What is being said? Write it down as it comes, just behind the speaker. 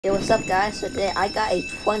Hey, what's up, guys? So today I got a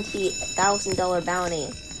 $20,000 bounty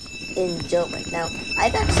in jailbreak. Now,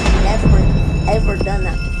 I've actually never ever done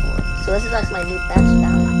that before. So this is like my new best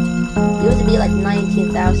bounty. It used to be like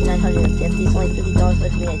 $19,950. It's only $50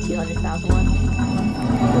 for me at 200,000 one.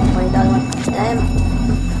 Or 20,000 one.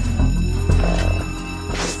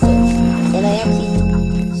 And I actually,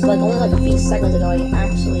 so like only like a few seconds ago, I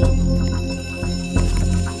actually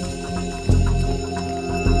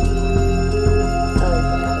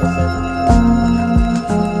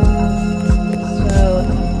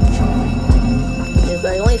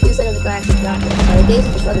only a few seconds ago I actually got this. I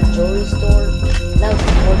basically just at a jewelry store. That was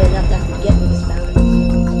more than enough to actually get me this balance.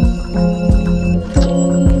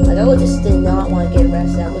 Like, I just did not want to get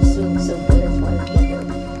arrested. I was so good at trying to get it.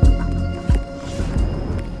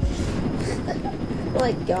 Oh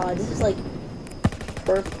my god, this is like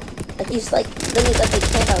perfect. Like, he's like, then it's like they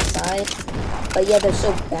camp outside. But yeah, they're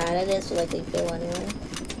so bad at it, so like they fail anyway.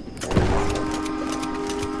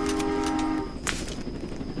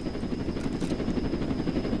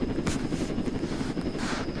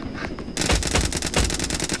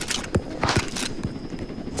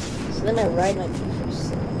 So then I ride my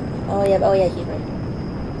pictures. Oh yeah, he's right here.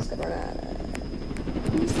 Let's go run out of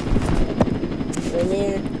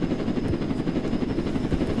Rainier.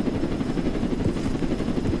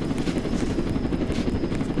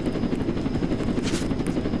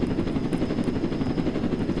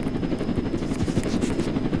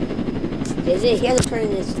 Okay, he has to turn in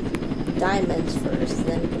his diamonds first,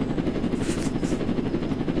 then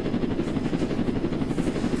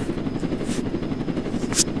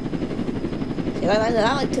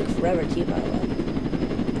that like took forever too, by the way.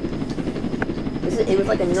 It was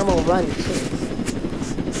like a normal run too.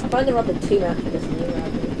 I'm probably gonna run the 2 after this new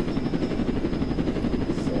robbery.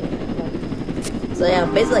 So yeah,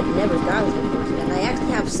 basically like never got this before. And I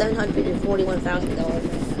actually have $741,000 right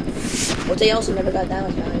now, which I also never got that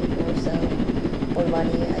much value before. So more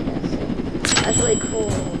money, I guess. So that's really cool.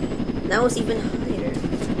 Now it's even higher.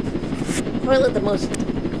 Probably like the most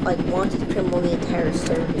like wanted criminal in the entire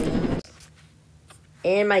server. You know?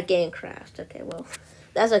 And my game crashed. Okay, well,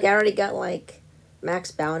 that's okay. I already got, like, max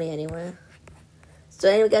bounty anyway. So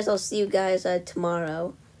anyway, guys, I'll see you guys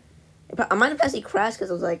tomorrow. I might have actually crashed because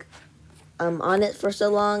I was, like, on it for so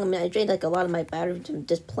long. I mean, I drained, like, a lot of my battery from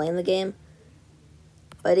just playing the game.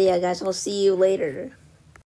 But, yeah, guys, I'll see you later.